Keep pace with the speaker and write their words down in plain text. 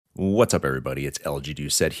What's up, everybody? It's LG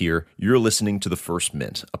Doucette here. You're listening to The First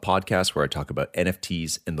Mint, a podcast where I talk about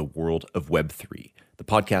NFTs and the world of Web3. The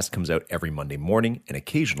podcast comes out every Monday morning and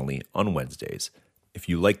occasionally on Wednesdays. If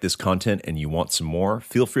you like this content and you want some more,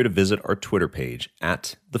 feel free to visit our Twitter page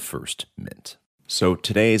at The First Mint. So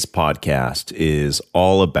today's podcast is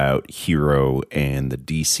all about Hero and the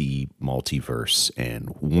DC Multiverse and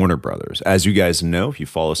Warner Brothers. As you guys know, if you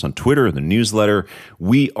follow us on Twitter and the newsletter,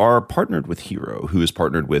 we are partnered with Hero, who is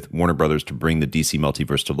partnered with Warner Brothers to bring the DC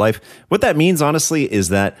Multiverse to life. What that means, honestly, is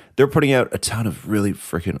that they're putting out a ton of really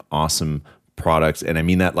freaking awesome products. And I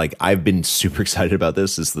mean that, like, I've been super excited about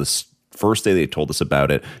this. This is the first day they told us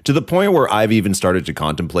about it, to the point where I've even started to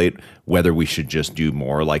contemplate whether we should just do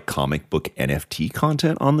more like comic book NFT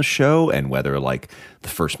content on the show, and whether like the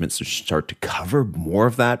First Mint should start to cover more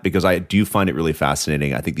of that, because I do find it really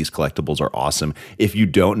fascinating. I think these collectibles are awesome. If you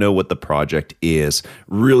don't know what the project is,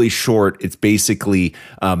 really short, it's basically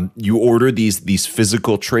you order these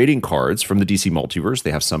physical trading cards from the DC Multiverse.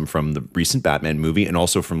 They have some from the recent Batman movie and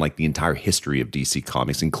also from like the entire history of DC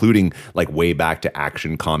Comics, including like way back to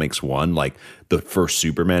Action Comics 1, like the first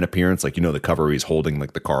Superman appearance, like, you know, the cover where he's holding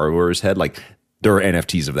like the car over his head. Like, there are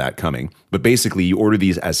NFTs of that coming. But basically, you order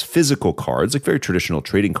these as physical cards, like very traditional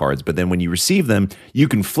trading cards. But then when you receive them, you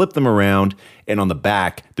can flip them around. And on the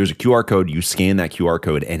back, there's a QR code. You scan that QR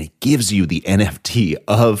code, and it gives you the NFT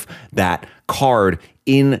of that card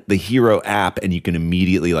in the Hero app, and you can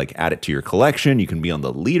immediately like add it to your collection. You can be on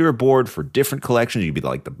the leaderboard for different collections. You can be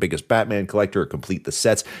like the biggest Batman collector or complete the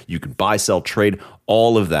sets. You can buy, sell, trade,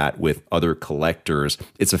 all of that with other collectors.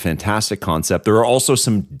 It's a fantastic concept. There are also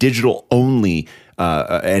some digital only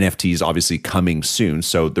NFTs obviously coming soon.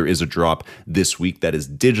 So there is a drop this week that is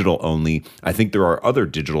digital only. I think there are other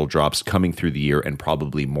digital drops coming through the year, and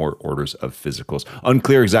probably more orders of physicals.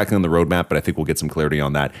 Unclear exactly on the roadmap, but I think we'll get some clarity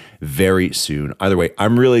on that very soon. Either way,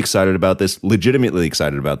 I'm really excited about this, legitimately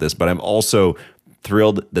excited about this, but I'm also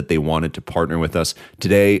thrilled that they wanted to partner with us.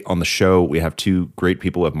 Today on the show, we have two great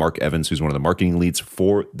people. We have Mark Evans, who's one of the marketing leads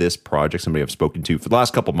for this project, somebody I've spoken to for the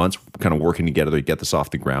last couple of months, kind of working together to get this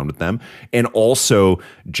off the ground with them. And also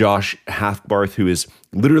Josh Hackbarth, who is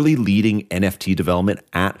literally leading NFT development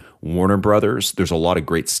at Warner Brothers. There's a lot of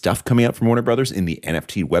great stuff coming out from Warner Brothers in the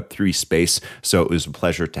NFT Web3 space. So it was a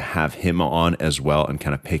pleasure to have him on as well, and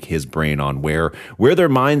kind of pick his brain on where their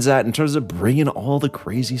mind's at in terms of bringing all the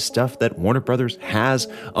crazy stuff that Warner Brothers has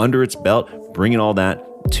under its belt, bringing all that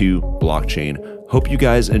to blockchain. Hope you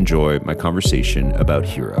guys enjoy my conversation about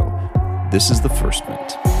Hero. This is The First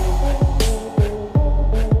Mint.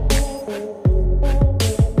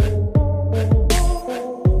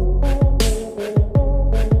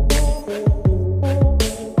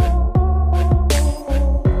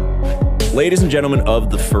 Ladies and gentlemen of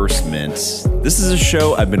The First Mint, this is a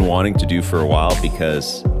show I've been wanting to do for a while,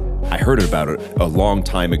 because I heard about it a long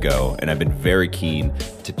time ago, and I've been very keen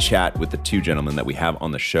to chat with the two gentlemen that we have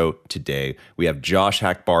on the show today. We have Josh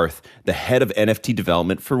Hackbarth, the head of NFT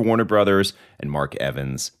development for Warner Brothers, and Mark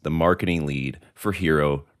Evans, the marketing lead for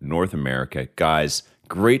Hero North America. Guys,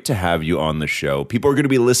 great to have you on the show. People are going to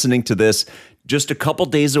be listening to this just a couple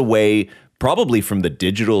days away, probably from the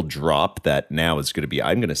digital drop that now is going to be,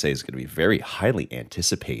 I'm going to say, is going to be very highly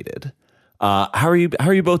anticipated. How are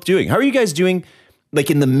you both doing? How are you guys doing, like,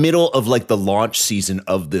 in the middle of like the launch season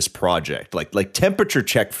of this project? Like temperature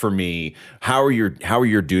check for me. How are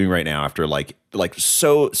you doing right now after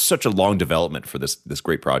such a long development for this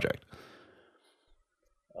great project?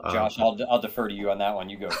 Josh, I'll defer to you on that one.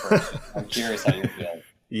 You go first. I'm curious how you're feeling.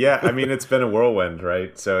 Yeah, I mean, it's been a whirlwind,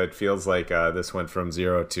 right? So it feels like this went from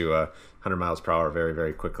 0 to 100 miles per hour very,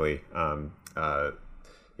 very quickly.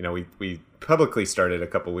 We publicly started a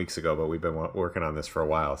couple weeks ago, but we've been working on this for a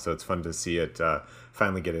while. So it's fun to see it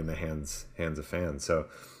finally get in the hands of fans. So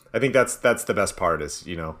I think that's the best part is,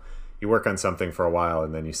 you work on something for a while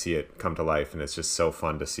and then you see it come to life, and it's just so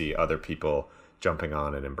fun to see other people jumping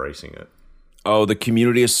on and embracing it. Oh, the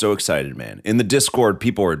community is so excited, man. In the Discord,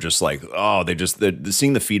 people are just like, they're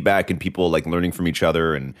seeing the feedback and people like learning from each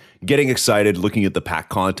other and getting excited, looking at the pack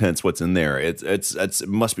contents, what's in there. It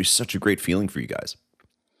must be such a great feeling for you guys.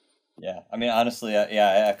 Yeah, I mean, honestly, I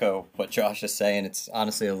echo what Josh is saying. It's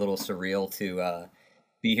honestly a little surreal to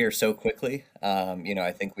be here so quickly.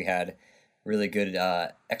 I think we had really good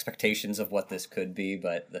expectations of what this could be,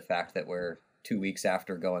 but the fact that we're 2 weeks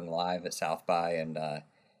after going live at South by and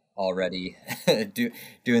already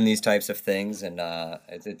doing these types of things, and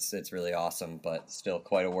it's really awesome, but still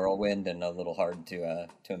quite a whirlwind and a little hard to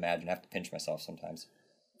imagine. I have to pinch myself sometimes.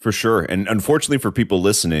 For sure. And unfortunately for people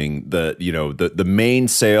listening, the main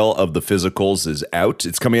sale of the physicals is out.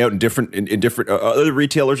 It's coming out in different other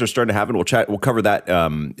retailers are starting to have it. We'll cover that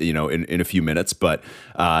in a few minutes, but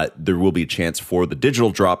there will be a chance for the digital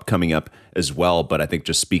drop coming up as well. But I think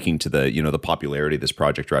just speaking to the popularity of this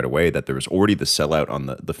project right away, that there was already the sellout on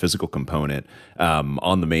the physical component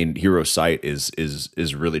on the main Hero site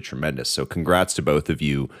is really tremendous. So congrats to both of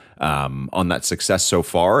you on that success so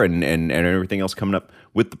far and everything else coming up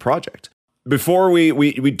with the project. Before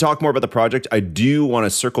we talk more about the project, I do want to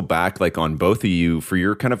circle back on both of you for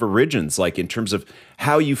your kind of origins, in terms of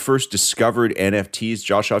how you first discovered NFTs.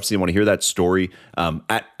 Josh, obviously I want to hear that story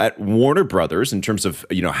at Warner Brothers in terms of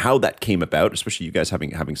how that came about, especially you guys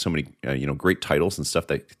having so many great titles and stuff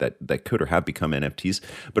that could or have become NFTs.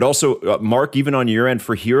 But also Mark, even on your end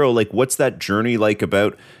for Hero, what's that journey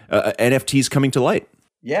about NFTs coming to light?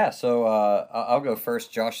 Yeah, so I'll go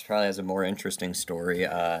first. Josh probably has a more interesting story.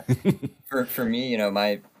 For me,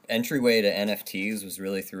 my entryway to NFTs was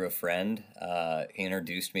really through a friend. He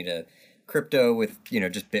introduced me to crypto with,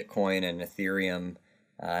 just Bitcoin and Ethereum,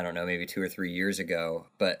 I don't know, maybe 2 or 3 years ago.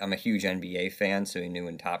 But I'm a huge NBA fan, so he knew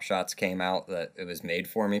when Top Shots came out that it was made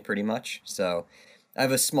for me pretty much. So I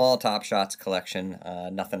have a small Top Shots collection,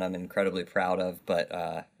 nothing I'm incredibly proud of, but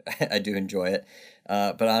I do enjoy it.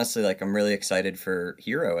 But honestly, I'm really excited for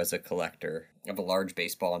Hero as a collector. I have a large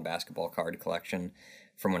baseball and basketball card collection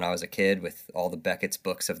from when I was a kid with all the Beckett's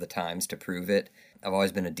books of the times to prove it. I've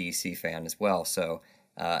always been a DC fan as well, so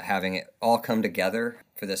having it all come together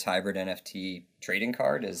for this hybrid NFT trading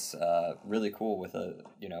card is really cool with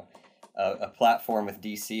a platform with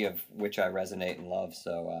DC of which I resonate and love.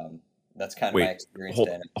 So that's kind of my experience.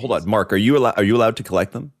 Hold on, Mark, are you allowed to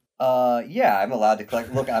collect them? Yeah, I'm allowed to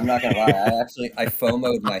collect. Look, I'm not gonna lie. I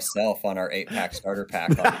FOMO'd myself on our 8-pack starter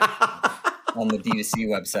pack on the D2C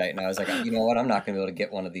website, and I was like, you know what? I'm not gonna be able to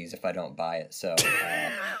get one of these if I don't buy it. So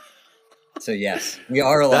yes, we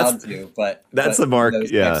are allowed to, but that's the mark.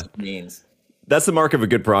 Yeah, means that's the mark of a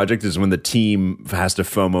good project is when the team has to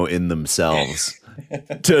FOMO in themselves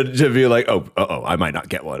to be like, oh, I might not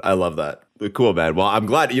get one. I love that. Cool, man. Well, I'm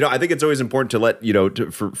glad. I think it's always important to let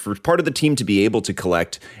for part of the team to be able to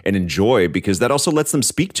collect and enjoy, because that also lets them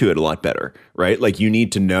speak to it a lot better, right? You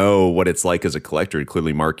need to know what it's like as a collector. And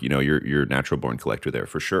clearly, Mark, you're a natural born collector there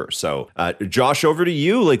for sure. So, Josh, over to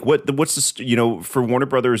you. What's this? For Warner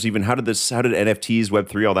Brothers, even how did NFTs,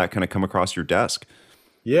 Web3, all that kind of come across your desk?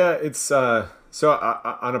 Yeah, it's so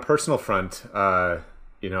on a personal front.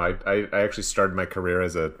 I actually started my career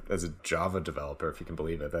as a Java developer, if you can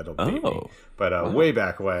believe it. That'll date me. But wow. Way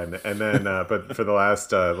back when, and then but for the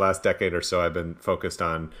last decade or so, I've been focused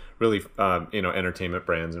on really entertainment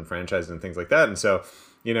brands and franchises and things like that. And so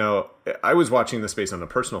I was watching the space on a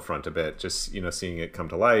personal front a bit, just seeing it come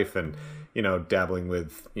to life and dabbling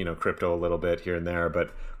with crypto a little bit here and there.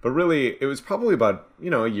 But really, it was probably about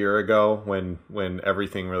a year ago when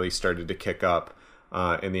everything really started to kick up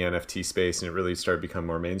in the NFT space, and it really started to become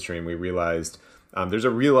more mainstream. We realized there's a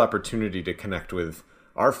real opportunity to connect with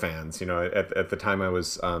our fans. At the time I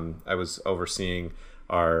was overseeing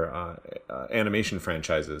our animation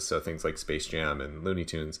franchises, so things like Space Jam and Looney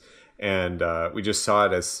Tunes, and we just saw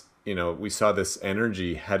it as we saw this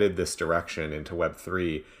energy headed this direction into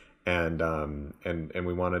Web3, and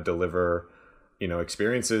we want to deliver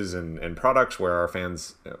experiences and products where our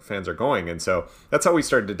fans are going. And so that's how we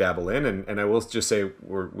started to dabble in. And I will just say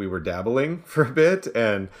we were dabbling for a bit.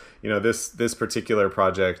 And, this particular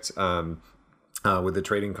project with the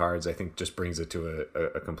trading cards, I think just brings it to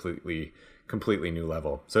a completely new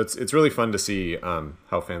level. So it's really fun to see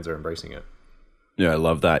how fans are embracing it. Yeah, I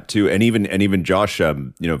love that too. And even Josh,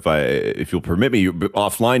 if you'll permit me,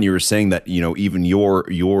 offline, you were saying that, even your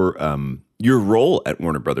role at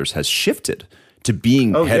Warner Brothers has shifted to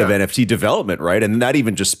being head of NFT development, right? And that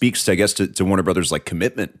even just speaks, I guess, to Warner Brothers' like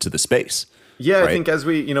commitment to the space. Yeah, right? I think as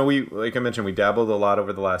we like I mentioned, we dabbled a lot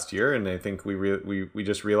over the last year, and I think we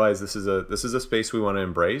just realized this is a space we want to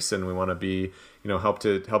embrace, and we want to be help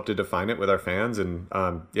to define it with our fans. And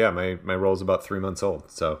my role is about 3 months old,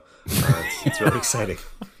 so it's really exciting.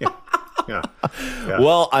 Yeah.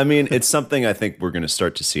 Well, I mean, it's something I think we're going to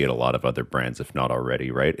start to see at a lot of other brands, if not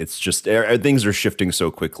already, right? It's just things are shifting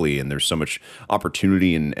so quickly, and there's so much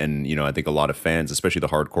opportunity, and I think a lot of fans, especially the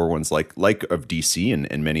hardcore ones like of DC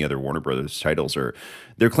and many other Warner Brothers titles,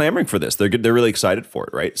 they're clamoring for this. They're really excited for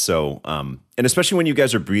it, right? So, and especially when you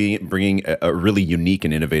guys are bringing a really unique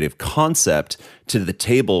and innovative concept to the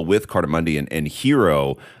table with Cardamundi and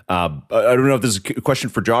Hero. I don't know if this is a question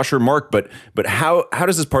for Josh or Mark, but how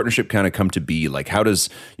does this partnership kind of come to be? Like, how does,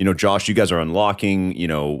 Josh, you guys are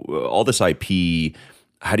unlocking, all this IP.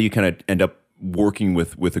 How do you kind of end up working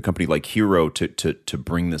with a company like Hero to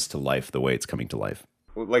bring this to life the way it's coming to life?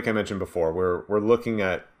 Like I mentioned before, we're looking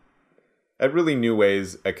at really new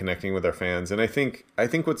ways at connecting with our fans. And I think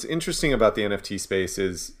what's interesting about the NFT space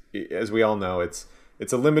is, as we all know, it's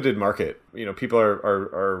a limited market. You know, people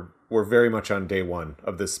we're very much on day one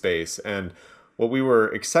of this space. And what we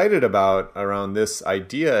were excited about around this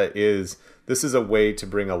idea is this is a way to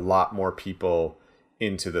bring a lot more people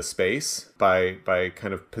into the space by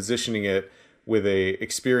kind of positioning it with a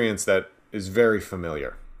experience that is very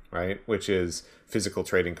familiar, right? Which is physical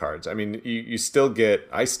trading cards. I mean, you still get,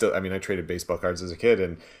 I traded baseball cards as a kid,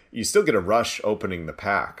 and you still get a rush opening the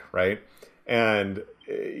pack, right? And,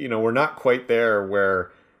 you know, we're not quite there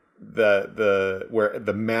where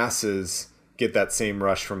the masses get that same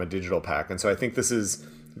rush from a digital pack. And so I think this is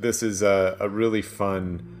a really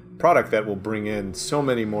fun product that will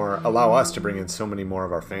allow us to bring in so many more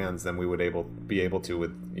of our fans than we would be able to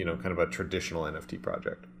with, you know, kind of a traditional NFT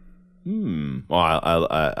project. Well,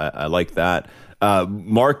 I like that.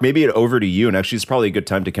 Mark, maybe over to you. And actually, it's probably a good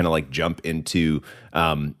time to kind of like jump into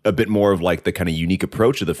a bit more of like the kind of unique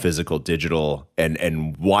approach of the physical digital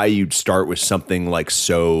and why you'd start with something like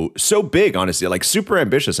so big, honestly, like super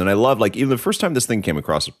ambitious. And I love, like, even the first time this thing came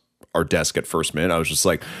across our desk at First Mint, I was just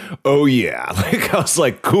like, oh yeah, like I was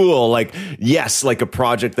like, cool, like, yes, like a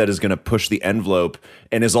project that is going to push the envelope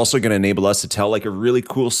and is also going to enable us to tell like a really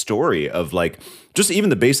cool story of like just even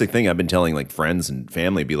the basic thing I've been telling like friends and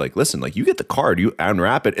family, be like, listen, like, you get the card, you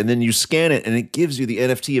unwrap it, and then you scan it and it gives you the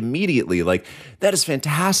NFT immediately. Like, that is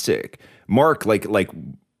fantastic. Mark, like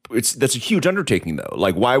that's a huge undertaking though.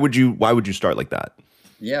 Like, why would you start like that?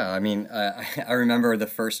 Yeah, I mean, I remember the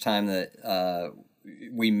first time that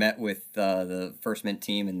we met with the First Mint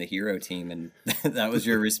team and the Hero team, and that was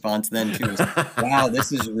your response then too. Was, wow,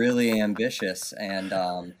 this is really ambitious.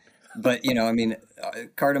 And but you know, I mean,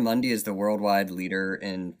 Cardamundi is the worldwide leader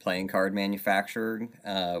in playing card manufacturing.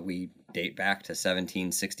 We date back to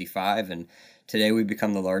 1765, and today we've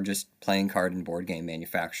become the largest playing card and board game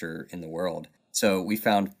manufacturer in the world. So we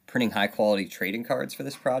found printing high quality trading cards for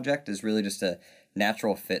this project is really just a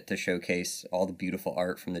natural fit to showcase all the beautiful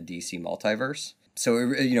art from the DC Multiverse. So,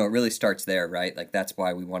 it really starts there, right? Like, that's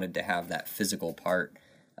why we wanted to have that physical part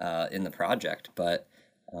in the project. But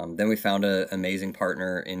then we found an amazing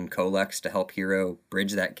partner in Colex to help Hero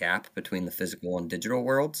bridge that gap between the physical and digital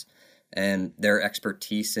worlds. And their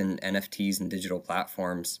expertise in NFTs and digital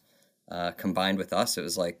platforms combined with us, it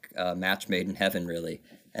was like a match made in heaven, really.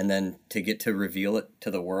 And then to get to reveal it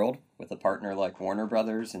to the world with a partner like Warner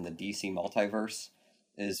Brothers and the DC Multiverse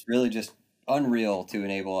is really just unreal, to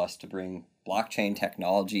enable us to bring blockchain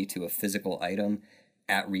technology to a physical item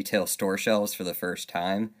at retail store shelves for the first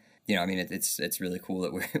time. You know, I mean, it's really cool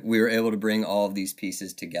that we were able to bring all of these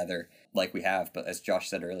pieces together like we have. But as Josh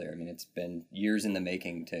said earlier, I mean, it's been years in the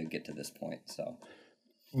making to get to this point. So,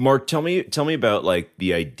 Mark, tell me about like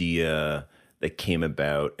the idea that came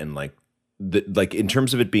about, and like like in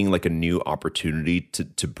terms of it being like a new opportunity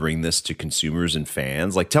to bring this to consumers and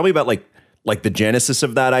fans. Like, tell me about like the genesis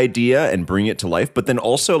of that idea and bring it to life, but then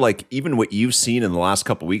also like even what you've seen in the last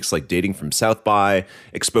couple of weeks, like dating from South by,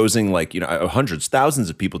 exposing like, you know, hundreds, thousands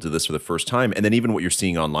of people to this for the first time. And then even what you're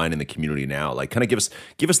seeing online in the community now, like kind of give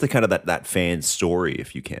us the kind of that fan story,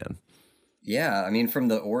 if you can. Yeah, I mean, from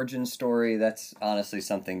the origin story, that's honestly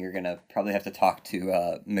something you're going to probably have to talk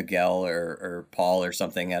to Miguel or Paul or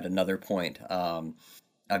something at another point.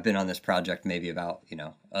 I've been on this project maybe about,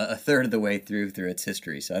 a third of the way through its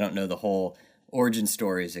history, so I don't know the whole origin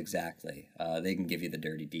stories exactly. They can give you the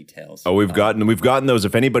dirty details. Oh, we've gotten those.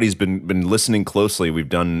 If anybody's been listening closely, we've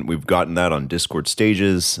gotten that on Discord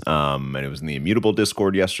stages, and it was in the Immutable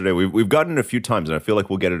Discord yesterday. We've gotten it a few times, and I feel like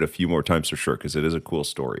we'll get it a few more times for sure, because it is a cool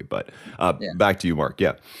story. But back to you, Mark.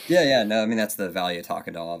 Yeah. No, I mean, that's the value of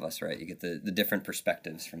talking to all of us, right? You get the different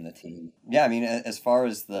perspectives from the team. Yeah, I mean, as far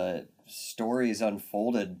as the stories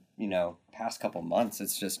unfolded, past couple months,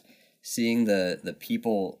 it's just seeing the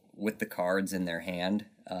people with the cards in their hand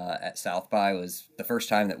at South by was the first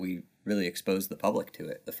time that we really exposed the public to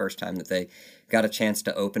it. The first time that they got a chance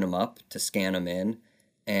to open them up, to scan them in,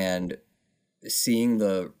 and seeing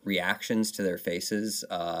the reactions to their faces,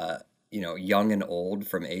 young and old,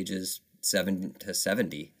 from ages 7 to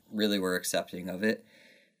 70, really were accepting of it.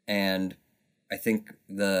 And I think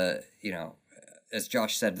as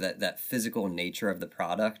Josh said, that physical nature of the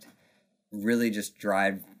product really just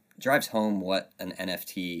drives home what an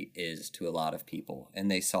NFT is to a lot of people. And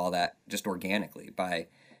they saw that just organically by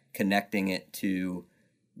connecting it to,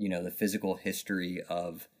 the physical history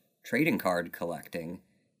of trading card collecting.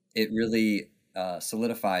 It really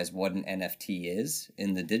solidifies what an NFT is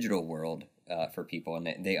in the digital world, for people,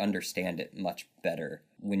 and they understand it much better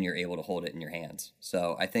when you're able to hold it in your hands.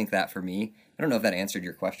 So I think that for me, I don't know if that answered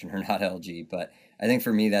your question or not, LG, but I think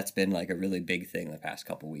for me that's been like a really big thing the past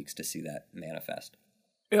couple weeks to see that manifest.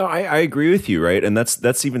 Yeah, I agree with you, right? And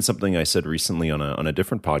that's even something I said recently on a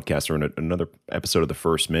different podcast or in another episode of The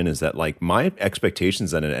First Min, is that like my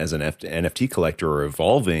expectations as an NFT collector are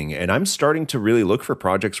evolving, and I'm starting to really look for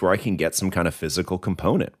projects where I can get some kind of physical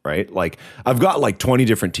component, right? Like I've got like 20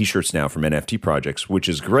 different t-shirts now from NFT projects, which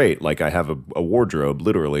is great. Like I have a wardrobe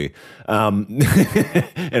literally, and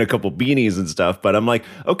a couple beanies and stuff, but I'm like,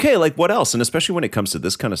 okay, like what else? And especially when it comes to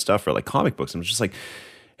this kind of stuff or like comic books, I'm just like,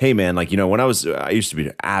 hey man, like, you know, when I used to be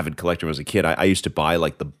an avid collector when I was a kid, I used to buy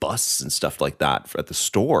like the busts and stuff like that at the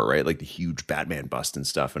store, right? Like the huge Batman bust and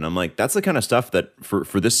stuff. And I'm like, that's the kind of stuff that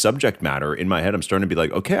for this subject matter in my head, I'm starting to be like,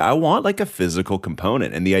 okay, I want like a physical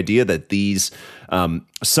component. And the idea that these,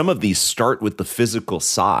 some of these start with the physical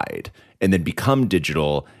side and then become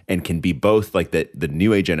digital and can be both like the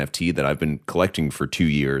new age NFT that I've been collecting for 2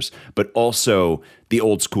 years, but also the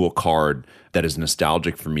old school card that is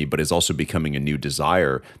nostalgic for me, but is also becoming a new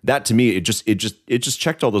desire. That to me, it just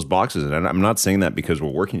checked all those boxes. And I'm not saying that because we're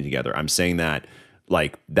working together. I'm saying that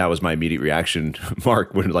like that was my immediate reaction,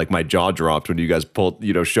 Mark, when like my jaw dropped when you guys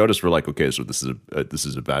showed us. We're like, okay, so this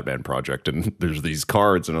is a Batman project, and there's these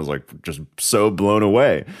cards, and I was like, just so blown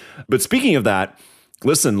away. But speaking of that,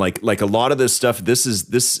 listen, like a lot of this stuff, this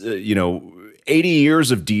 80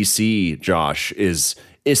 years of DC, Josh, is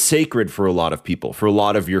sacred for a lot of people, for a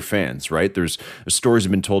lot of your fans, right? There's stories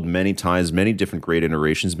have been told many times, many different great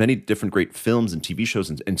iterations, many different great films and TV shows,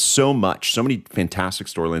 and so many fantastic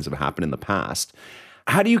storylines have happened in the past.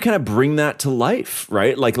 How do you kind of bring that to life,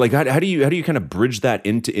 right? Like how do you kind of bridge that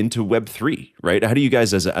into Web3, right? How do you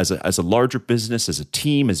guys as a larger business, as a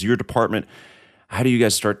team, as your department, how do you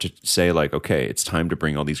guys start to say like, okay, it's time to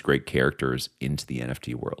bring all these great characters into the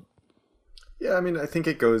NFT world? Yeah, I mean, I think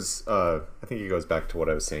it goes back to what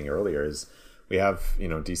I was saying earlier. Is we have,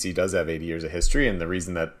 DC does have 80 years of history, and the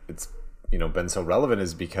reason that it's been so relevant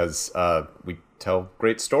is because we tell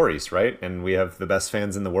great stories, right? And we have the best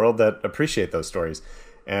fans in the world that appreciate those stories.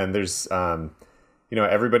 And there's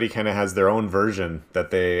everybody kind of has their own version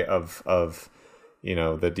that they of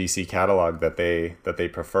the DC catalog that they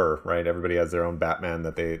prefer, right? Everybody has their own Batman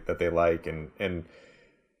that they like, and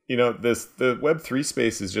the Web3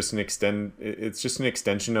 space is just an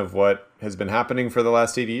extension of what has been happening for the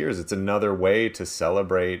last 80 years. It's another way to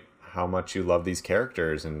celebrate how much you love these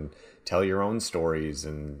characters and tell your own stories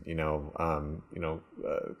and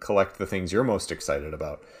collect the things you're most excited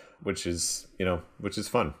about, which is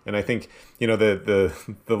fun. And I think the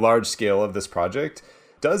large scale of this project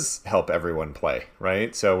does help everyone play,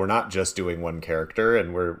 right? So we're not just doing one character,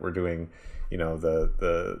 and we're doing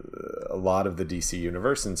a lot of the DC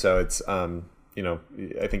universe, and so it's I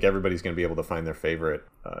think everybody's going to be able to find their favorite,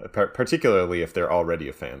 particularly if they're already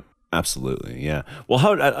a fan. Absolutely, yeah.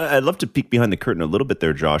 Well, I'd love to peek behind the curtain a little bit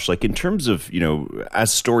there, Josh. Like in terms of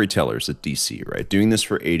as storytellers at DC, right, doing this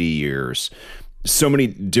for 80 years, so many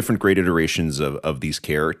different great iterations of these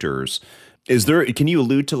characters. Can you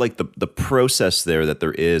allude to like the process there that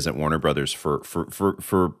there is at Warner Brothers for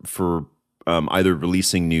either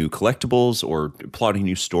releasing new collectibles or plotting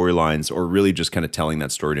new storylines, or really just kind of telling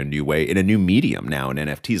that story in a new way, in a new medium now in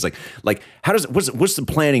NFTs? Like what's the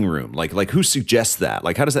planning room? Like who suggests that?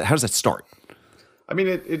 Like how does that start? I mean,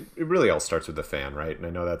 it really all starts with the fan, right? And I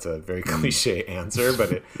know that's a very cliche answer,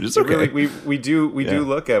 but it's okay. We do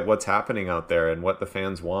look at what's happening out there and what the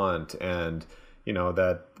fans want, and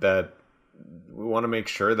that we want to make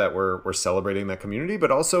sure that we're celebrating that community, but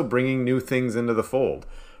also bringing new things into the fold,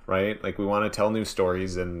 right? Like we want to tell new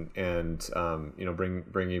stories and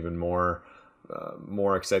bring even more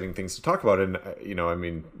exciting things to talk about. And I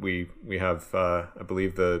mean, we have I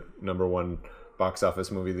believe the #1 box office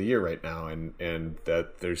movie of the year right now, and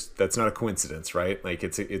that's not a coincidence, right? Like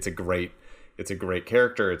it's a great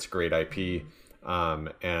character, it's a great IP,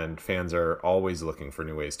 and fans are always looking for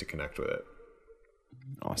new ways to connect with it.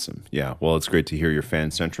 Awesome. Yeah. Well, it's great to hear you're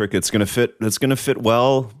fan centric. It's going to fit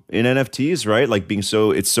well in NFTs, right? Like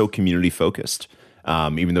it's so community focused.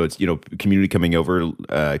 Even though it's, community coming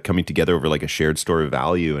together over like a shared story of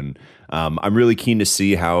value. And I'm really keen to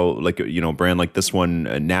see how like, a brand like this one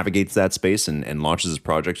navigates that space and launches this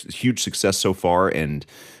project. It's a huge success so far, and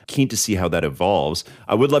keen to see how that evolves.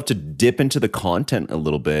 I would love to dip into the content a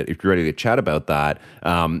little bit if you're ready to chat about that.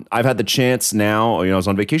 I've had the chance now, I was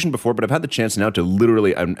on vacation before, but I've had the chance now to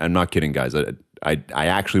literally, I'm not kidding, guys. I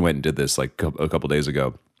actually went and did this like a couple days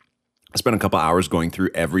ago. I spent a couple hours going through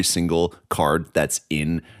every single card that's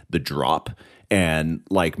in the drop and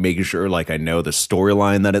like making sure like I know the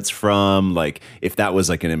storyline that it's from, like if that was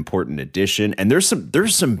like an important addition. And there's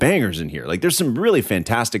some bangers in here. Like there's some really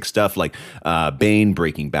fantastic stuff, like Bane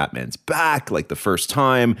breaking Batman's back like the first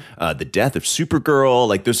time, the death of Supergirl.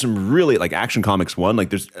 Like there's some really like Action Comics 1, like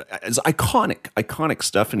there's iconic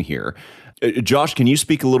stuff in here. Josh, can you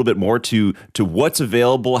speak a little bit more to what's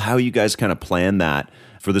available, how you guys kind of plan that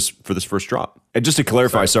for this first drop? And just to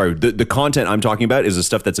clarify, sorry, the content I'm talking about is the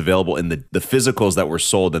stuff that's available in the physicals that were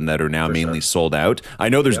sold and that are now mainly sold out. I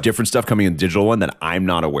know there's different stuff coming in the digital one that I'm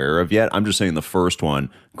not aware of yet. I'm just saying the first one,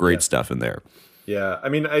 great stuff in there. Yeah, I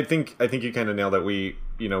mean, I think you kind of nailed it. We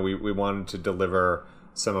wanted to deliver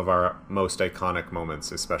some of our most iconic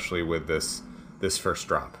moments, especially with this first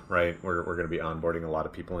drop, right? We're going to be onboarding a lot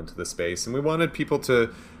of people into the space, and we wanted people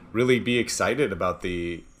to really be excited about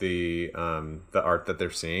the art that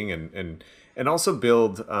they're seeing, and also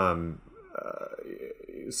build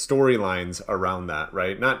storylines around that,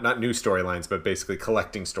 right? Not new storylines, but basically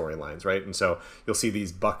collecting storylines, right? And so you'll see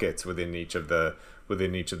these buckets within each of the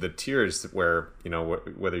tiers where,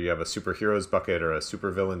 whether you have a superheroes bucket or a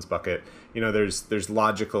supervillains bucket, there's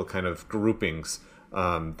logical kind of groupings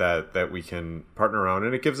that we can partner around,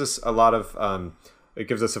 and it gives us a lot of it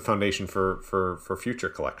gives us a foundation for future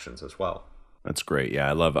collections as well. That's great. Yeah,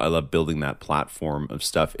 I love building that platform of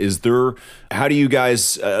stuff. How do you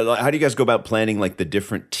guys go about planning like the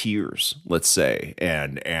different tiers, let's say?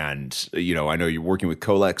 And I know you're working with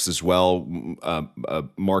Colex as well.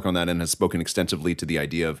 Mark on that end has spoken extensively to the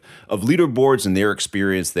idea of leaderboards and their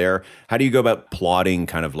experience there. How do you go about plotting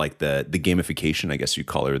kind of like the gamification, I guess you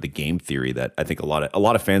call it, or the game theory that I think a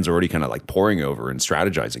lot of fans are already kind of like poring over and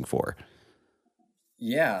strategizing for?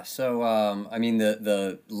 Yeah, so I mean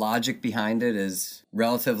the logic behind it is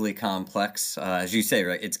relatively complex, as you say,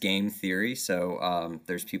 right? It's game theory, so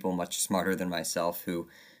there's people much smarter than myself who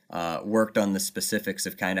worked on the specifics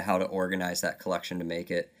of kind of how to organize that collection to make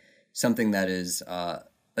it something that is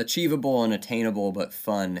achievable and attainable, but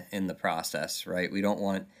fun in the process, right? We don't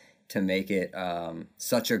want to make it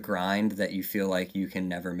such a grind that you feel like you can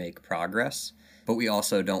never make progress, but we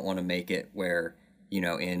also don't want to make it where,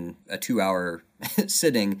 in a 2-hour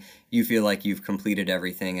sitting, you feel like you've completed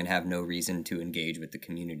everything and have no reason to engage with the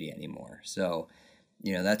community anymore. So,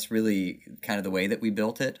 that's really kind of the way that we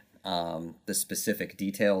built it. The specific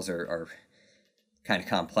details are kind of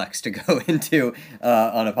complex to go into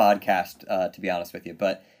on a podcast, to be honest with you.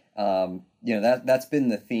 But, that's been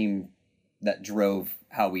the theme that drove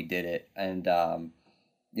how we did it. And,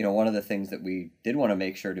 one of the things that we did want to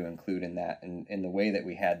make sure to include in that, and in the way that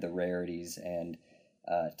we had the rarities and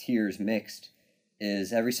tiers mixed,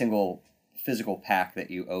 is every single physical pack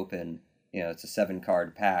that you open, it's a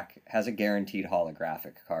 7-card pack, has a guaranteed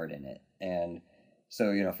holographic card in it. And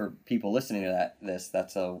so, for people listening to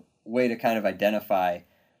that's a way to kind of identify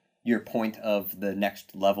your point of the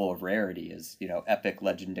next level of rarity is, epic,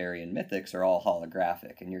 legendary, and mythics are all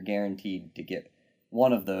holographic, and you're guaranteed to get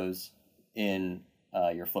one of those in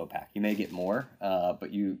your flow pack. You may get more,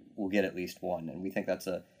 but you will get at least one. And we think that's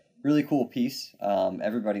a really cool piece.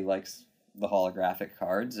 Everybody likes the holographic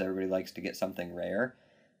cards. Everybody likes to get something rare.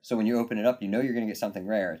 So when you open it up, you're going to get something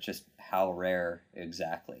rare. It's just how rare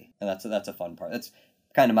exactly. And that's a fun part. That's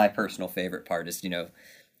kind of my personal favorite part is,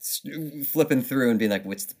 flipping through and being like,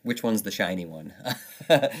 which one's the shiny one?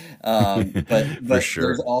 But For sure.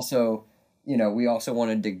 There's also, we also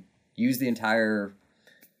wanted to use the entire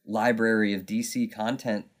library of DC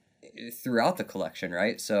content throughout the collection,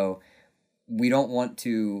 right? So we don't want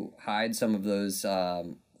to hide some of those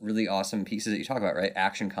really awesome pieces that you talk about, right?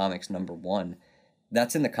 Action Comics #1.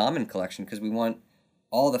 That's in the common collection because we want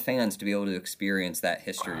all the fans to be able to experience that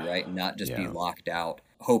history, right? And not just be locked out,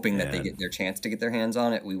 hoping that they get their chance to get their hands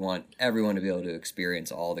on it. We want everyone to be able to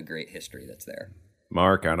experience all the great history that's there.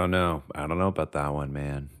 Mark, I don't know about that one,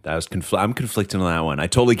 man. I'm conflicted on that one. I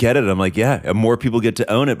totally get it. I'm like, yeah, more people get to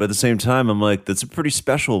own it, but at the same time, I'm like, that's a pretty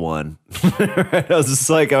special one. I was just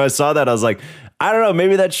like, I saw that, I was like, I don't know,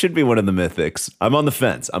 maybe that should be one of the mythics. I'm on the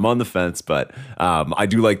fence, but I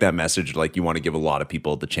do like that message. Like, you want to give a lot of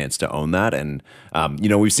people the chance to own that, and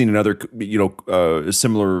we've seen another,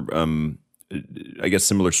 similar, I guess,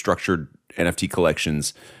 similar structured NFT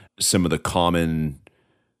collections. Some of the common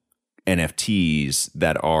NFTs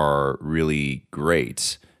that are really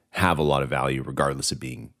great have a lot of value regardless of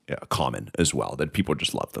being common as well, that people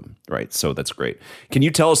just love them, right? So that's great. Can you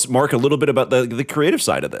tell us, Mark, a little bit about the creative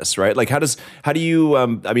side of this, right? Like how do you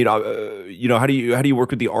work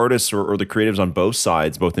with the artists or the creatives on both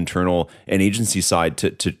sides, both internal and agency side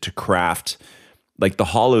to craft like the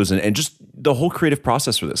hollows and just the whole creative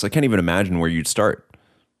process for this? I can't even imagine where you'd start.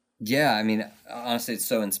 Yeah, I mean, honestly, it's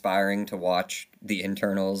so inspiring to watch the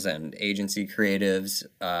internals and agency creatives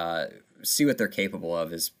see what they're capable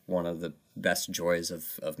of is one of the best joys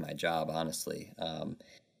of my job, honestly.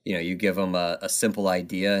 You give them a simple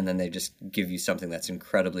idea and then they just give you something that's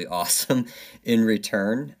incredibly awesome in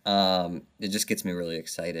return. It just gets me really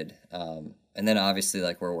excited. And then obviously,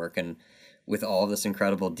 like, we're working with all this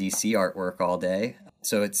incredible DC artwork all day.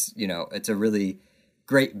 So it's a really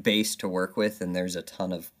great base to work with, and there's a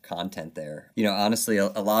ton of content there. Honestly, a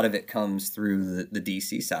lot of it comes through the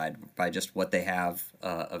DC side by just what they have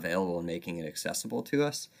available and making it accessible to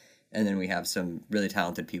us. And then we have some really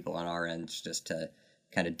talented people on our end just to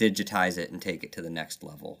kind of digitize it and take it to the next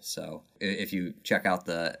level. So if you check out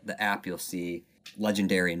the app, you'll see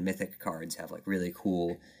legendary and mythic cards have like really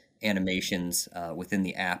cool animations within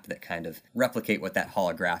the app that kind of replicate what that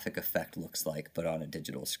holographic effect looks like, but on a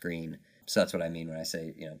digital screen. So that's what I mean when I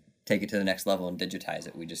say, take it to the next level and digitize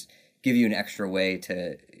it. We just give you an extra way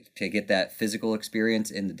to get that physical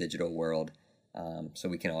experience in the digital world. So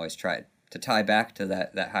we can always try to tie back to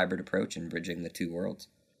that hybrid approach and bridging the two worlds.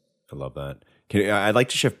 I love that. I'd like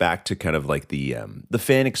to shift back to kind of like the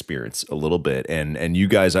fan experience a little bit, and you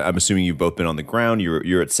guys, I'm assuming you've both been on the ground.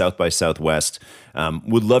 You're at South by Southwest.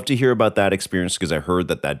 Would love to hear about that experience because I heard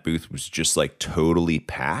that booth was just like totally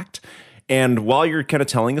packed. And while you're kind of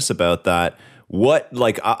telling us about that,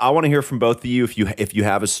 I want to hear from both of you if you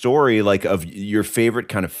have a story like of your favorite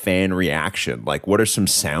kind of fan reaction. Like, what are some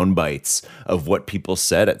sound bites of what people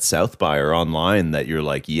said at South by or online that you're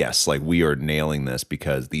like, yes, like we are nailing this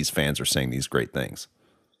because these fans are saying these great things?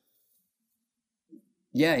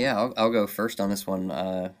 Yeah, I'll go first on this one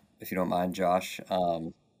if you don't mind, Josh.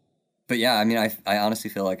 But yeah, I mean, I honestly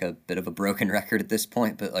feel like a bit of a broken record at this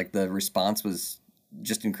point, but like the response was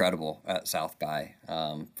just incredible at South by.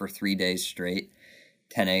 For 3 days straight,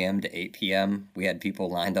 10 a.m. to 8 p.m. We had people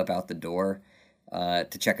lined up out the door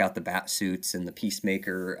to check out the bat suits and the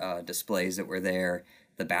Peacemaker displays that were there,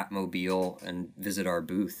 the Batmobile, and visit our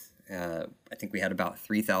booth. I think we had about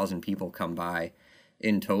 3,000 people come by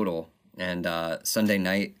in total. And Sunday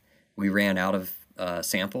night, we ran out of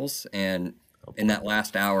samples. And in that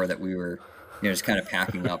last hour that we were just kind of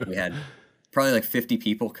packing up, we had probably like 50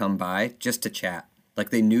 people come by just to chat. Like,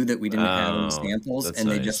 they knew that we didn't have any samples, and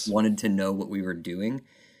they just wanted to know what we were doing.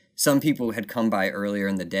 Some people had come by earlier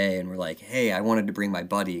in the day and were like, hey, I wanted to bring my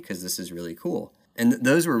buddy because this is really cool. And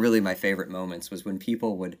those were really my favorite moments, was when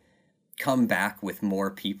people would come back with more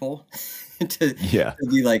people to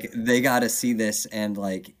be like, they got to see this, and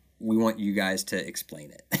like, we want you guys to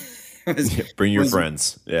explain it. Bring your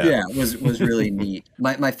friends. Was really neat.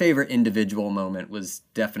 My favorite individual moment was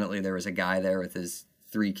definitely, there was a guy there with his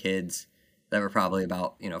 3 kids that were probably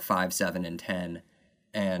about 5, 7, and 10,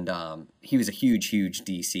 and he was a huge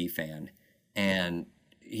DC fan, and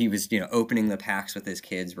he was opening the packs with his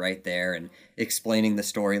kids right there and explaining the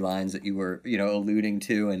storylines that you were alluding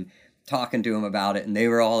to and talking to him about it, and they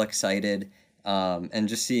were all excited, and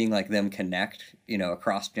just seeing like them connect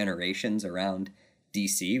across generations around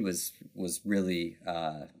DC was really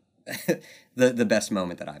the best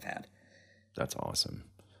moment that I've had. That's awesome.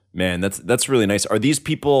 Man, that's really nice. Are these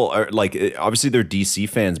people like, obviously they're DC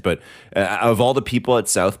fans, but of all the people at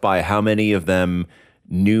South by, how many of them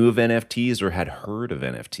knew of NFTs or had heard of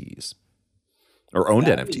NFTs or owned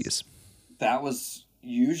NFTs? That was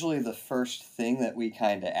usually the first thing that we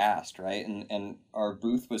kind of asked, right? And our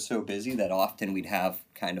booth was so busy that often we'd have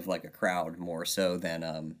kind of like a crowd more so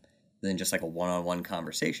than just like a one-on-one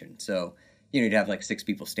conversation. So, you'd have like 6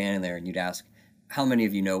 people standing there and you'd ask, how many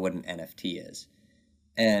of you know what an NFT is?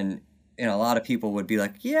 And, a lot of people would be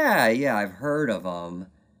like, yeah, I've heard of them.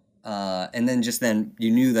 And then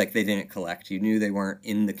you knew like they didn't collect. You knew they weren't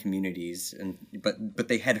in the communities, but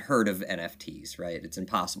they had heard of NFTs, right? It's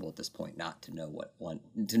impossible at this point not to know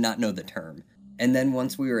to not know the term. And then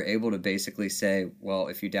once we were able to basically say, well,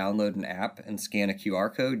 if you download an app and scan a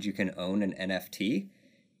QR code, you can own an NFT.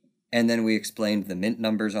 And then we explained the mint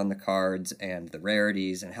numbers on the cards and the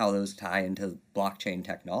rarities and how those tie into blockchain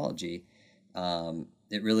technology.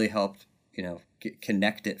 It really helped,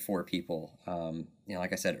 connect it for people.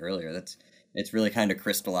 Like I said earlier, it's really kind of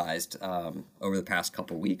crystallized over the past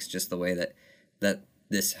couple of weeks, just the way that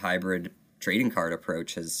this hybrid trading card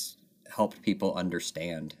approach has helped people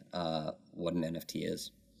understand what an NFT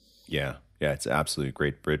is. Yeah, it's absolutely a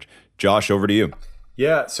great bridge. Josh, over to you.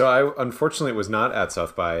 Yeah, so I unfortunately was not at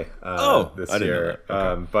South by this year,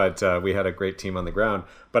 okay. But we had a great team on the ground.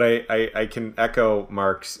 But I can echo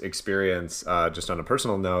Mark's experience just on a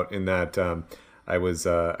personal note in that I was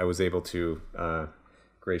able to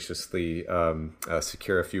graciously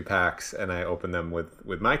secure a few packs, and I opened them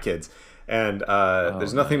with my kids. And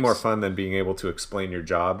there's nothing more fun than being able to explain your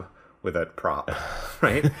job with a prop,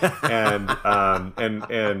 right? and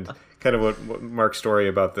kind of what Mark's story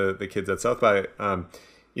about the kids at South by,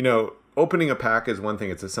 opening a pack is one thing.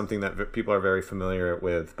 It's something that people are very familiar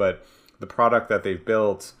with, but the product that they've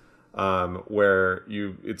built, where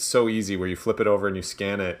it's so easy, where you flip it over and you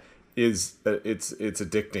scan it, it's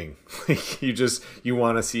addicting. You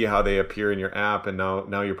want to see how they appear in your app, and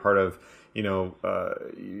now you're part of,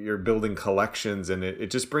 you're building collections, and it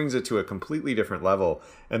just brings it to a completely different level.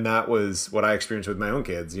 And that was what I experienced with my own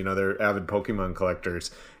kids. They're avid Pokemon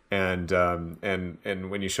collectors, and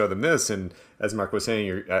when you show them this, and as Mark was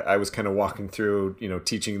saying, I was kind of walking through,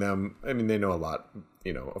 teaching them. I mean, they know a lot,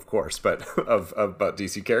 of course, but about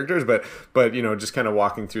DC characters, but just kind of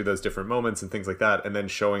walking through those different moments and things like that, and then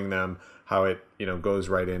showing them how it goes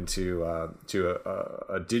right into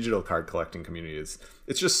a digital card collecting community.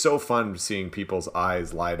 It's just so fun seeing people's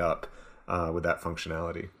eyes light up with that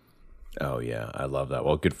functionality. Oh yeah, I love that.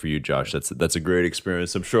 Well, good for you, Josh. That's a great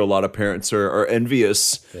experience. I'm sure a lot of parents are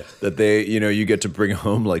envious that they, you get to bring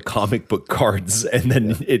home like comic book cards, and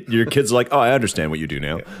then your kids are like, oh, I understand what you do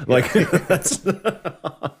now. Yeah. Like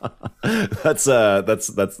that's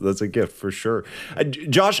a gift for sure.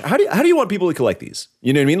 Josh, how do you want people to collect these?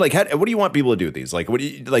 You know what I mean? Like, what do you want people to do with these? Like, what do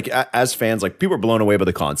you like as fans? Like, people are blown away by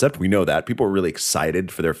the concept. We know that people are really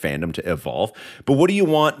excited for their fandom to evolve. But what do you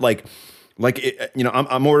want?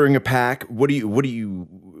 I'm ordering a pack.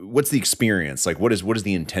 What's the experience? Like, what is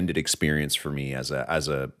the intended experience for me as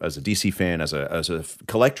a DC fan, as a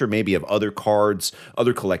collector, maybe of other cards,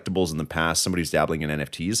 other collectibles in the past, somebody's dabbling in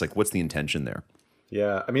NFTs? Like, what's the intention there?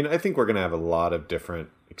 Yeah, I mean, I think we're going to have a lot of different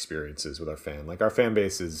experiences with our fan. Like, our fan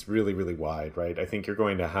base is really, really wide, right? I think you're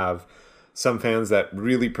going to have some fans that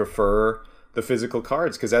really prefer the physical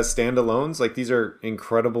cards, because as standalones, like, these are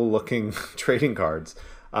incredible looking trading cards.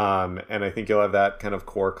 And I think you'll have that kind of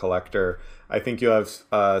core collector. I think you'll have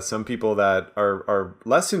some people that are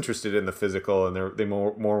less interested in the physical, and they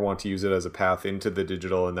more want to use it as a path into the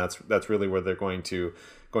digital, and that's really where they're going to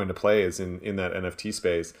play, is in that NFT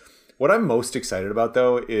space. What I'm most excited about,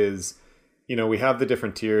 though, is we have the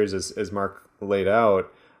different tiers as Mark laid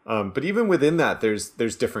out, but even within that,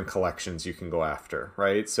 there's different collections you can go after,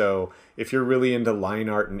 right? So if you're really into line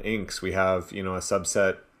art and inks, we have a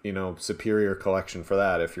subset, superior collection for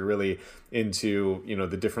that. If you're really into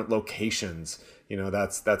the different locations,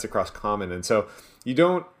 that's across common. And so you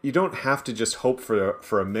don't have to just hope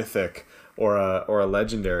for a mythic or a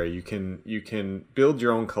legendary. You can build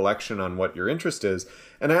your own collection on what your interest is.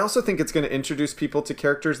 And I also think it's going to introduce people to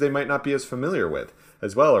characters they might not be as familiar with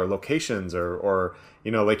as well, or locations, or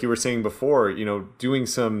like you were saying before, doing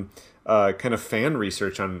some kind of fan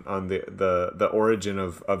research on the origin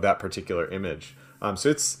of that particular image.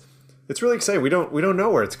 So it's really exciting. We don't know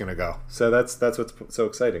where it's going to go. So that's what's so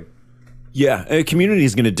exciting. Yeah, a community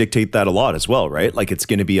is going to dictate that a lot as well, right? Like, it's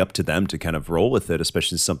going to be up to them to kind of roll with it,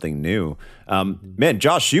 especially something new. Man,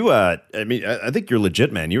 Josh, I think you're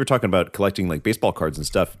legit, man. You were talking about collecting like baseball cards and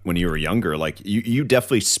stuff when you were younger. Like, you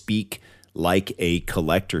definitely speak like a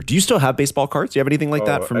collector. Do you still have baseball cards? Do you have anything like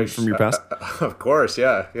that from your past? Of course,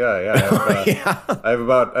 yeah. I have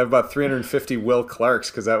about 350 Will Clarks,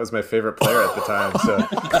 because that was my favorite player at the time.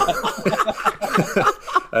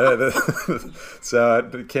 So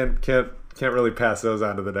I can't really pass those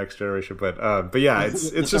on to the next generation. But yeah,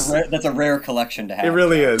 it's just that's a rare collection to have. It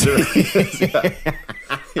really is.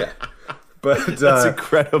 Yeah. But that's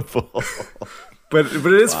incredible. But it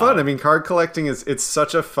is fun. I mean, card collecting it's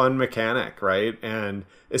such a fun mechanic, right? And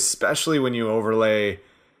especially when you overlay,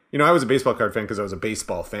 I was a baseball card fan because I was a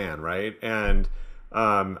baseball fan, right? And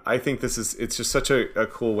I think it's just such a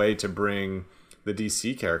cool way to bring the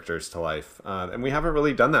DC characters to life. And we haven't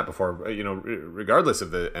really done that before, regardless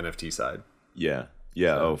of the NFT side. Yeah.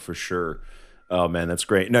 Oh, for sure. Oh man, that's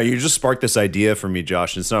great. No, you just sparked this idea for me,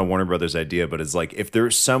 Josh. It's not a Warner Brothers idea, but it's like, if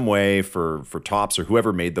there's some way for Topps or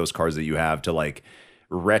whoever made those cards that you have to like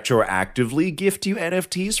retroactively gift you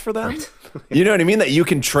NFTs for them. You know what I mean? That you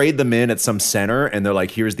can trade them in at some center, and they're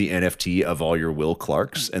like, here's the NFT of all your Will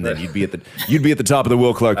Clarks, and then you'd be at the top of the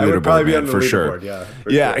Will Clark leaderboard, for sure.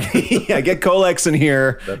 Yeah. Get Colex in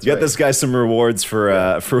here. That's get this guy some rewards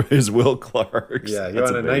for his Will Clarks. Yeah, you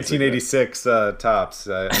want a 1986 Topps?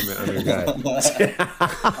 I'm your guy.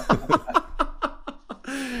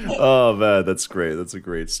 Oh man, that's great. That's a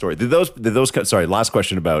great story. Did those sorry, last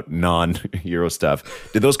question about non-Euro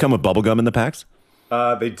stuff. Did those come with bubblegum in the packs?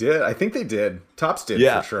 They did. I think they did. Topps did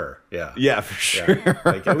for sure. Yeah. Yeah, for sure. Yeah.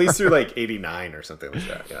 Like at least through like 89 or something like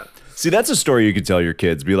that. Yeah. See, that's a story you could tell your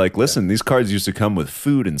kids. Be like, listen, these cards used to come with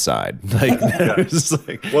food inside. Like,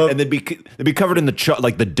 and they'd be covered in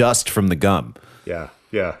the dust from the gum. Yeah.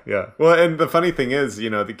 Yeah, yeah. Well, and the funny thing is,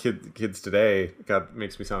 the kids today, God,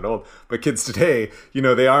 makes me sound old, but kids today,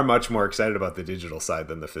 they are much more excited about the digital side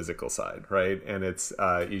than the physical side, right? And it's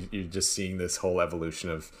you're just seeing this whole evolution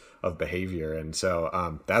of behavior, and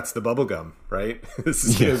so that's the bubble gum, right? This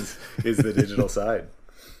is the digital side.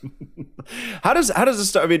 How does this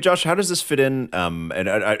start? I mean, Josh, how does this fit in?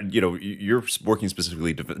 And you're working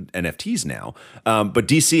specifically to NFTs now, but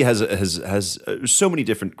DC has so many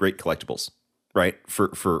different great collectibles. Right,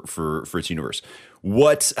 for its universe.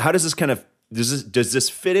 How does this kind of does this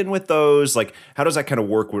fit in with those? Like, how does that kind of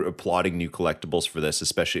work with plotting new collectibles for this,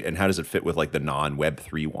 especially, and how does it fit with like the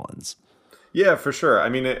non-Web3 ones? Yeah, for sure. I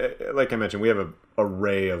mean, like I mentioned, we have an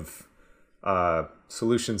array of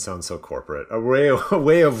solutions. Sounds so corporate. Array of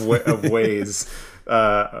ways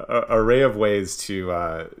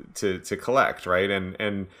to collect, right?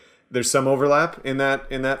 And there's some overlap in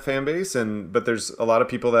that fan base, but there's a lot of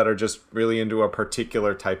people that are just really into a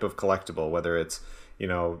particular type of collectible, whether it's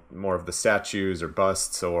more of the statues or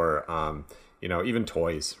busts or even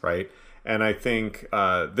toys, right? And I think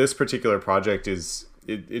this particular project it's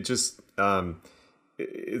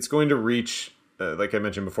going to reach, like I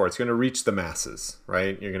mentioned before, it's going to reach the masses,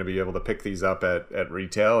 right? You're going to be able to pick these up at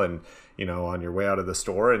retail and on your way out of the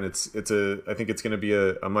store, and I think it's going to be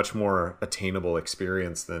a much more attainable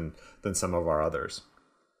experience than some of our others.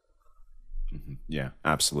 Yeah,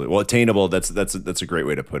 absolutely. Well, attainable, that's a great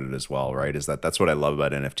way to put it as well, right? That's what I love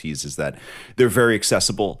about NFTs, is that they're very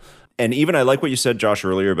accessible. And even I like what you said, Josh,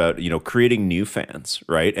 earlier about, creating new fans,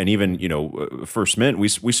 right? And even, First Mint, we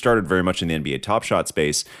started very much in the NBA Top Shot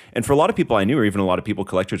space. And for a lot of people I knew, or even a lot of people,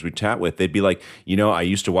 collectors we chat with, they'd be like, I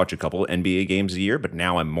used to watch a couple NBA games a year, but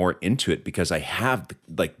now I'm more into it because I have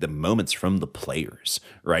the moments from the players,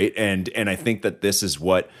 right? And I think that this is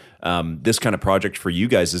what this kind of project for you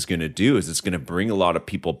guys is going to do, is it's going to bring a lot of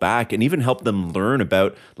people back and even help them learn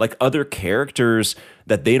about like other characters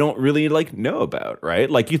that they don't really know about, right?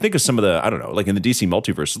 Like you think of some of the, I don't know, like in the DC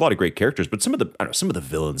Multiverse, there's a lot of great characters, but some of the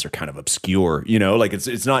villains are kind of obscure, like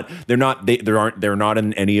it's not, they're not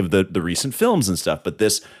in any of the recent films and stuff, but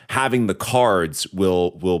this, having the cards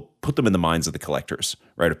will put them in the minds of the collectors,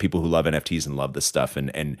 right? Of people who love NFTs and love this stuff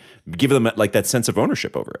and give them like that sense of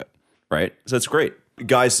ownership over it. Right. So that's great.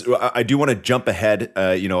 Guys, I do want to jump ahead.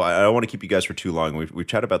 I don't want to keep you guys for too long. We've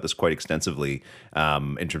chatted about this quite extensively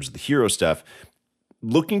in terms of the hero stuff.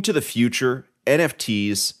 Looking to the future,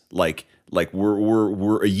 NFTs, like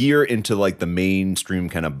we're a year into like the mainstream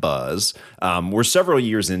kind of buzz. We're several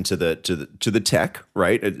years into the tech,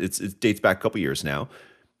 right? It dates back a couple years now.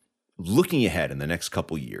 Looking ahead in the next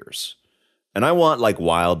couple years. And I want like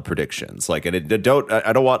wild predictions. Like, and I don't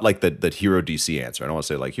want like the Hero DC answer. I don't want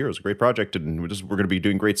to say like Hero's a great project and we're going to be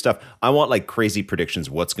doing great stuff. I want like crazy predictions.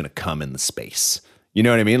 What's going to come in the space? You know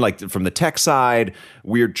what I mean? Like from the tech side,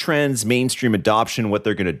 weird trends, mainstream adoption, what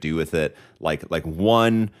they're going to do with it. Like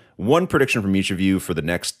one prediction from each of you for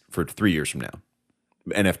 3 years from now.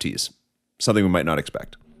 NFTs, something we might not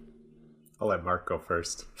expect. I'll let Mark go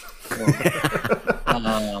first.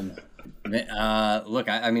 Look,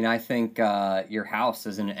 I think your house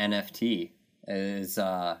as an NFT is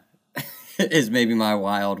maybe my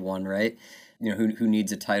wild one, right? Who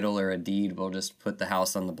needs a title or a deed? We'll just put the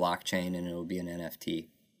house on the blockchain and it'll be an NFT.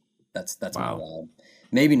 That's my wild.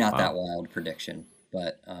 Maybe not that wild prediction,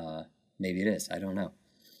 but maybe it is. I don't know.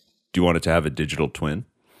 Do you want it to have a digital twin?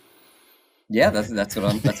 Yeah, that's what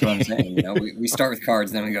I'm saying. We start with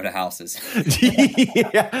cards, then we go to houses.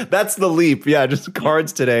 Yeah, that's the leap. Yeah, just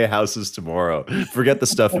cards today, houses tomorrow. Forget the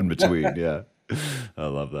stuff in between. Yeah, I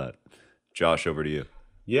love that. Josh, over to you.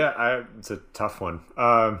 Yeah, it's a tough one.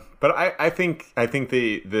 But I think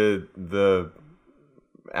the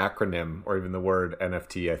acronym or even the word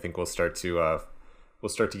NFT, I think we'll start to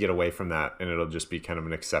get away from that, and it'll just be kind of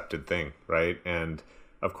an accepted thing, right? And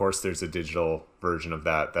of course, there's a digital version of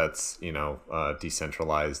that's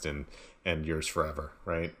decentralized and yours forever,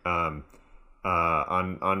 right? On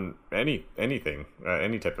anything,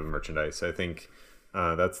 any type of merchandise. I think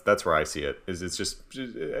that's where I see it. It's just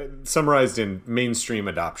summarized in mainstream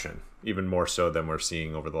adoption, even more so than we're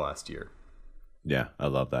seeing over the last year. Yeah, I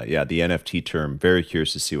love that. Yeah, the NFT term. Very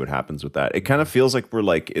curious to see what happens with that. It kind of feels like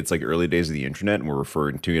it's like early days of the internet, and we're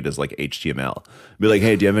referring to it as like HTML. Be like,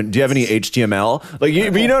 hey, do you have any HTML? Like, you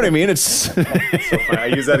know what I mean? It's so funny. I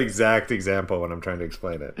use that exact example when I'm trying to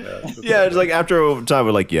explain it. Yeah, it's like after a time,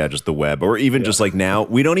 we're like, yeah, just the web, or even just like now,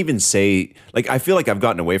 we don't even say like. I feel like I've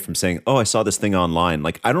gotten away from saying, oh, I saw this thing online.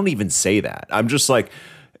 Like, I don't even say that. I'm just like,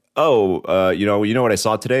 oh, you know what I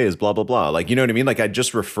saw today is blah, blah, blah. Like, you know what I mean? Like, I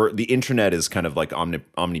just refer, the internet is kind of like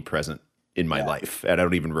omnipresent in my life. And I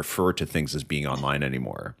don't even refer to things as being online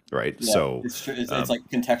anymore. Right. Yeah, so it's true. It's like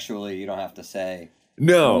contextually, you don't have to say.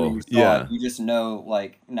 No. Yeah. You just know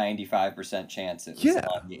like 95% chance it was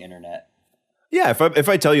on the internet. Yeah, if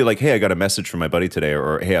I tell you like, hey, I got a message from my buddy today,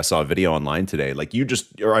 or hey, I saw a video online today, like you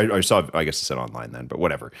just, or I saw, I guess I said online then, but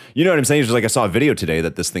whatever. You know what I'm saying? It's just like I saw a video today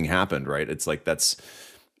that this thing happened, right? It's like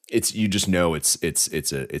it's you just know it's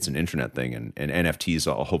an internet thing, and NFTs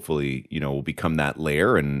hopefully will become that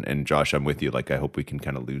layer. And Josh, I'm with you. Like I hope we can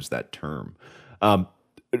kind of lose that term.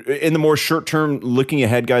 In the more short term, looking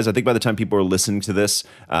ahead, guys, I think by the time people are listening to this,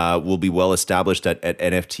 we'll be well established at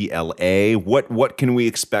NFT LA. What can we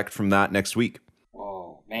expect from that next week?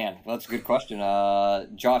 Oh man, well, that's a good question.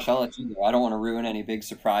 Josh, I'll let you go. I don't want to ruin any big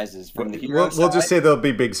surprises from the hero side. We'll just say there'll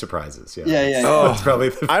be big surposes. Yeah. Oh, that's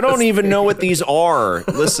probably I don't even know what these are.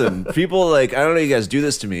 Listen, people like, I don't know you guys do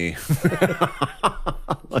this to me.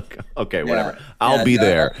 Like, okay, whatever. I'll be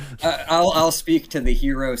there. I'll speak to the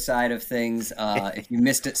hero side of things. If you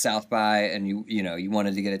missed it South by and you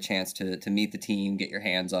wanted to get a chance to meet the team, get your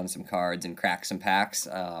hands on some cards and crack some packs,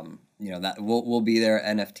 that we'll be there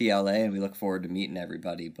at NFT LA, and we look forward to meeting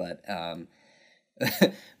everybody. But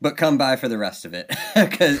but come by for the rest of it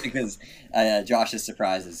because Josh's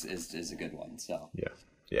surprise is a good one. So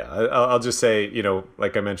yeah. I'll just say,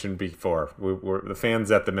 like I mentioned before, we're the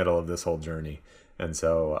fans at the middle of this whole journey. And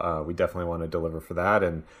so we definitely want to deliver for that.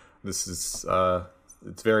 And this is,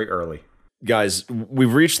 it's very early. Guys,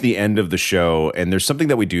 we've reached the end of the show, and there's something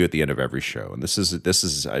that we do at the end of every show. And this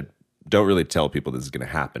is I don't really tell people this is going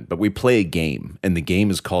to happen, but we play a game, and the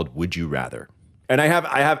game is called Would You Rather. And I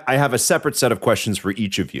have a separate set of questions for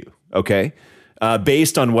each of you, okay?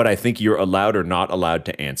 Based on what I think you're allowed or not allowed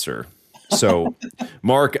to answer. So,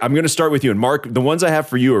 Mark, I'm going to start with you. And Mark, the ones I have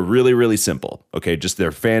for you are really, really simple, okay? Just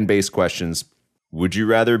they're fan-based questions. Would you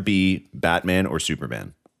rather be Batman or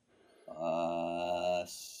Superman?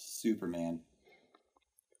 Superman.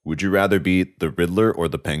 Would you rather be the Riddler or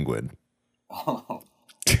the Penguin? Oh.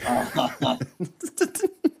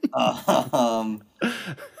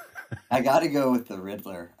 I got to go with the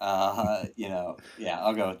Riddler. I'll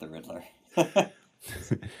go with the Riddler.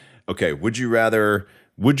 Okay. Would you rather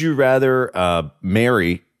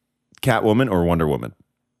marry Catwoman or Wonder Woman?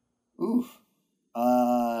 Oof.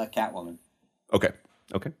 Catwoman. Okay.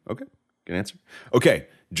 Good answer. Okay.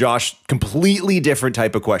 Josh, completely different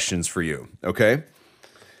type of questions for you. Okay.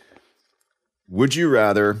 Would you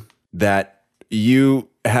rather that you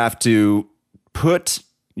have to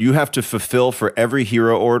fulfill for every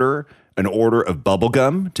hero order an order of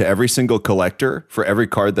bubblegum to every single collector for every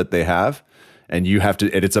card that they have, and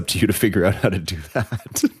it's up to you to figure out how to do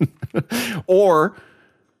that? Or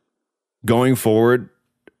going forward,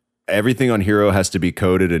 everything on Hero has to be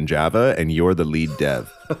coded in Java, and you're the lead dev.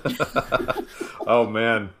 Oh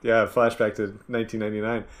man, yeah. Flashback to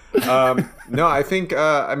 1999. No, I think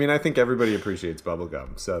everybody appreciates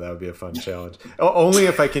bubblegum, so that would be a fun challenge. Only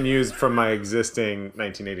if I can use from my existing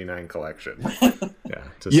 1989 collection.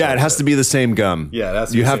 Yeah, it has to be the same gum. Yeah,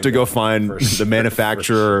 that's you have to go find the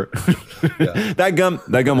manufacturer. Yeah. That gum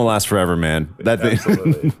will last forever, man. That thing,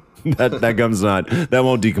 absolutely. that gum's that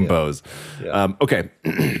won't decompose. Yeah. Okay.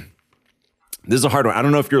 This is a hard one. I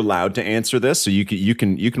don't know if you're allowed to answer this, so you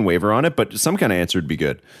can waver on it, but some kind of answer would be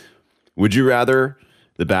good. Would you rather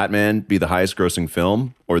the Batman be the highest grossing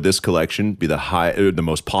film, or this collection be the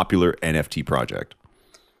most popular NFT project?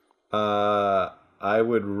 I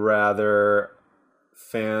would rather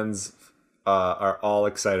fans are all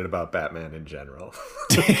excited about Batman in general.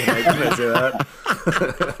 Can I say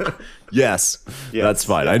that? Yes, that's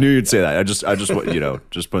fine. Yeah. I knew you'd say that. I just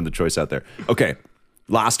just putting the choice out there. Okay.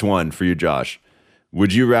 Last one for you, Josh.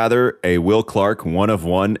 Would you rather a Will Clark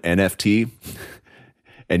 1-of-1 NFT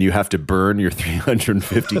and you have to burn your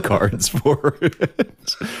 350 cards for it?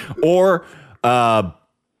 Or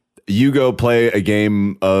you go play a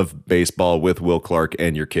game of baseball with Will Clark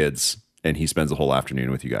and your kids, and he spends the whole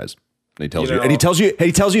afternoon with you guys. And he tells you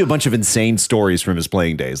a bunch of insane stories from his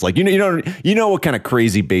playing days. Like, you know what kind of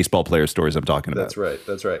crazy baseball player stories I'm talking about.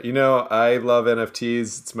 That's right. I love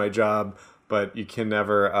NFTs. It's my job. But you can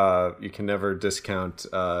never discount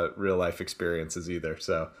real life experiences either.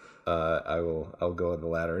 So I'll go on the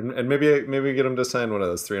ladder, and maybe get him to sign one of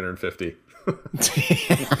those 350.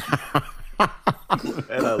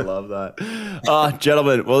 And I love that.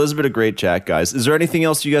 Gentlemen, well, this has been a great chat, guys. Is there anything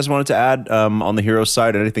else you guys wanted to add on the Hero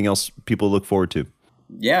side? Anything else people look forward to?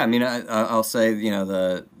 Yeah, I mean, I'll say,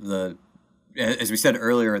 the as we said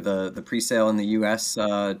earlier, the pre-sale in the U.S.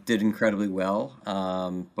 Did incredibly well,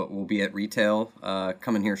 but we'll be at retail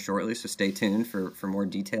coming here shortly, so stay tuned for more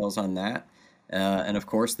details on that. And of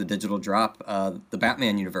course, the digital drop, the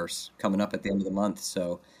Batman universe coming up at the end of the month.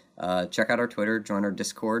 So check out our Twitter, join our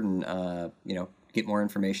Discord, and get more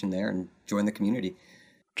information there and join the community.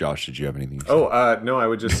 Josh, did you have anything to say? No, I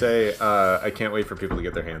would just say I can't wait for people to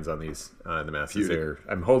get their hands on these the masses.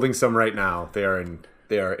 I'm holding some right now. They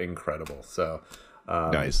are incredible. So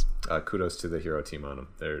nice. Kudos to the Hero team on them.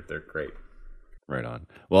 They're great. Right on.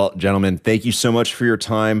 Well, gentlemen, thank you so much for your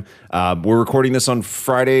time. We're recording this on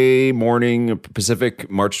Friday morning Pacific,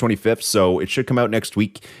 March 25th, so it should come out next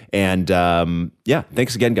week. And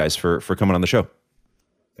thanks again, guys, for coming on the show.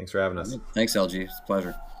 Thanks for having us. Thanks, LG. It's a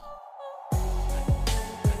pleasure.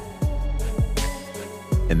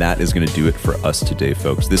 And that is going to do it for us today,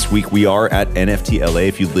 folks. This week we are at NFT LA.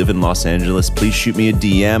 If you live in Los Angeles, please shoot me a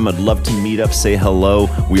DM. I'd love to meet up, say hello.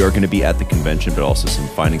 We are going to be at the convention, but also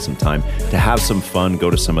finding some time to have some fun, go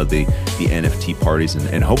to some of the NFT parties,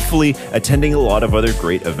 and hopefully attending a lot of other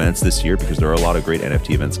great events this year, because there are a lot of great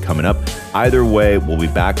NFT events coming up. Either way, we'll be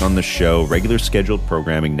back on the show, regular scheduled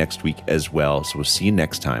programming next week as well. So we'll see you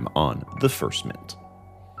next time on The First Mint.